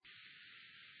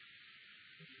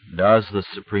Does the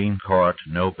Supreme Court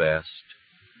know best?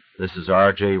 This is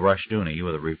R.J. Rushdoony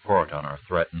with a report on our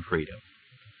threatened freedom.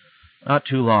 Not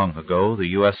too long ago, the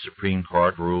U.S. Supreme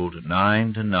Court ruled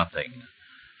 9-0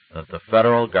 that the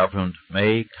federal government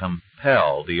may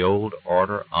compel the old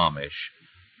order Amish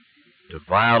to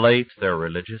violate their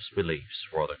religious beliefs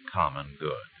for the common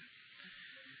good.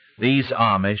 These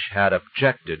Amish had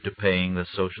objected to paying the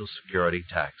Social Security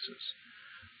taxes,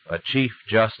 but Chief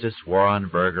Justice Warren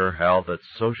Burger held that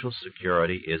Social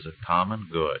Security is a common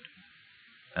good,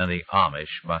 and the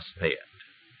Amish must pay it.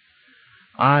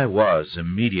 I was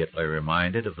immediately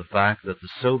reminded of the fact that the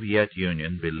Soviet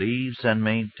Union believes and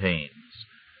maintains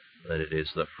that it is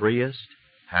the freest,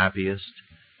 happiest,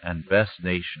 and best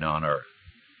nation on earth.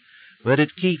 But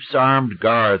it keeps armed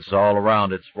guards all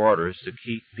around its borders to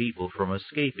keep people from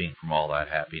escaping from all that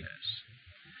happiness.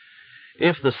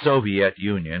 If the Soviet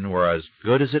Union were as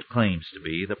good as it claims to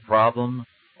be, the problem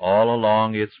all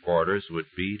along its borders would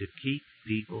be to keep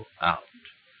people out.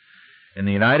 In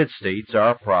the United States,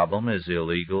 our problem is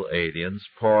illegal aliens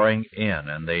pouring in,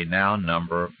 and they now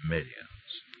number millions.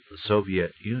 The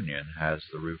Soviet Union has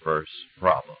the reverse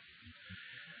problem.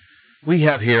 We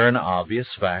have here an obvious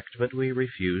fact, but we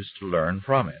refuse to learn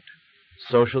from it.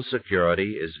 Social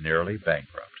Security is nearly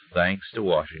bankrupt, thanks to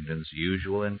Washington's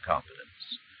usual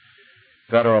incompetence.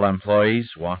 Federal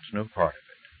employees want no part of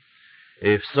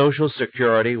it. If Social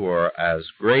Security were as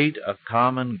great a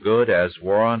common good as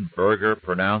Warren Burger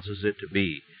pronounces it to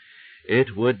be,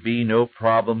 it would be no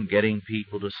problem getting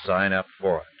people to sign up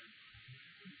for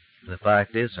it. The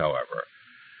fact is, however,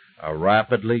 a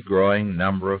rapidly growing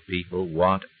number of people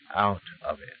want out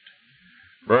of it.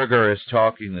 Burger is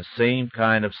talking the same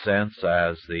kind of sense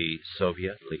as the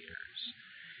Soviet leaders.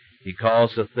 He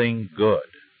calls a thing good,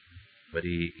 but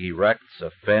he erects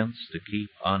a fence to keep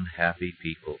unhappy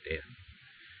people in.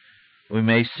 We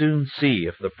may soon see,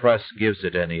 if the press gives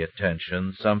it any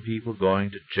attention, some people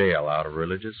going to jail out of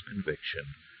religious conviction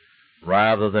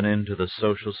rather than into the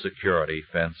Social Security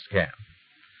fence camp.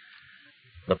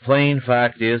 The plain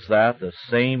fact is that the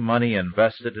same money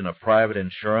invested in a private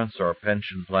insurance or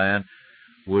pension plan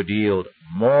would yield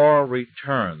more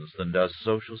returns than does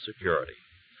Social Security.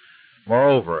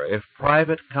 Moreover, if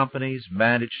private companies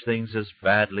manage things as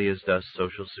badly as does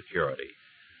Social Security,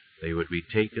 they would be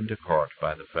taken to court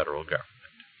by the federal government.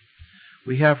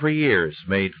 We have for years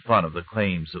made fun of the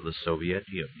claims of the Soviet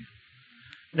Union.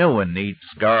 No one needs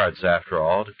guards, after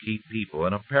all, to keep people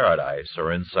in a paradise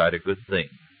or inside a good thing.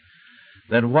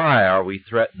 Then why are we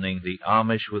threatening the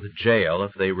Amish with jail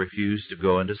if they refuse to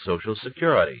go into Social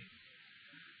Security?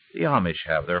 The Amish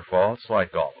have their faults,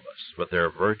 like all of us, but their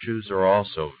virtues are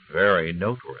also very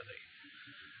noteworthy.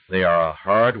 They are a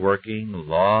hard-working,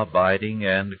 law-abiding,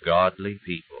 and godly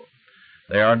people.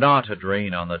 They are not a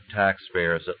drain on the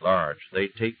taxpayers at large. They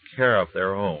take care of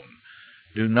their own,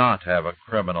 do not have a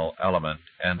criminal element,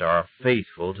 and are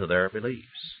faithful to their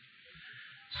beliefs.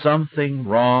 Something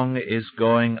wrong is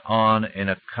going on in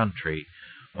a country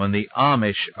when the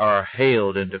Amish are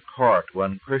haled into court,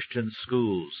 when Christian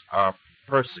schools are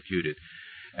persecuted,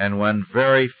 and when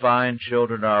very fine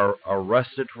children are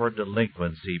arrested for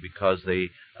delinquency because they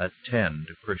attend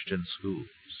Christian schools.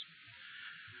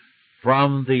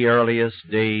 From the earliest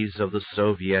days of the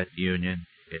Soviet Union,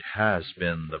 it has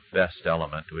been the best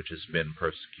element which has been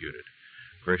persecuted.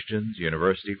 Christians,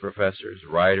 university professors,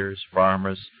 writers,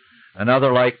 farmers, and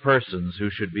other like persons who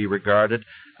should be regarded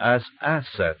as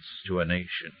assets to a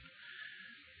nation.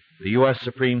 The U.S.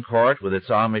 Supreme Court, with its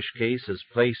Amish case, has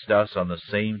placed us on the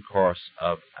same course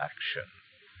of action.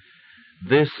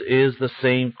 This is the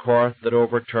same court that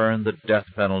overturned the death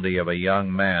penalty of a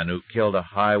young man who killed a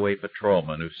highway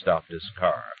patrolman who stopped his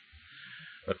car.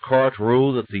 The court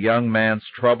ruled that the young man's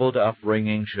troubled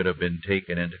upbringing should have been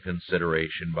taken into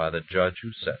consideration by the judge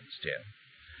who sentenced him.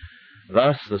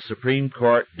 Thus, the Supreme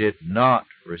Court did not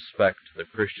respect the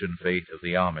Christian faith of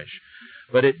the Amish,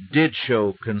 but it did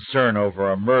show concern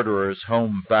over a murderer's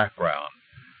home background.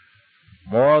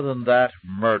 More than that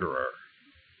murderer,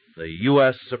 the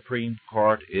U.S. Supreme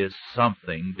Court is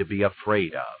something to be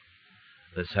afraid of.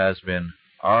 This has been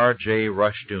R.J.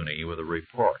 Rushdoony with a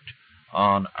report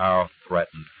on our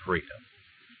threatened freedom.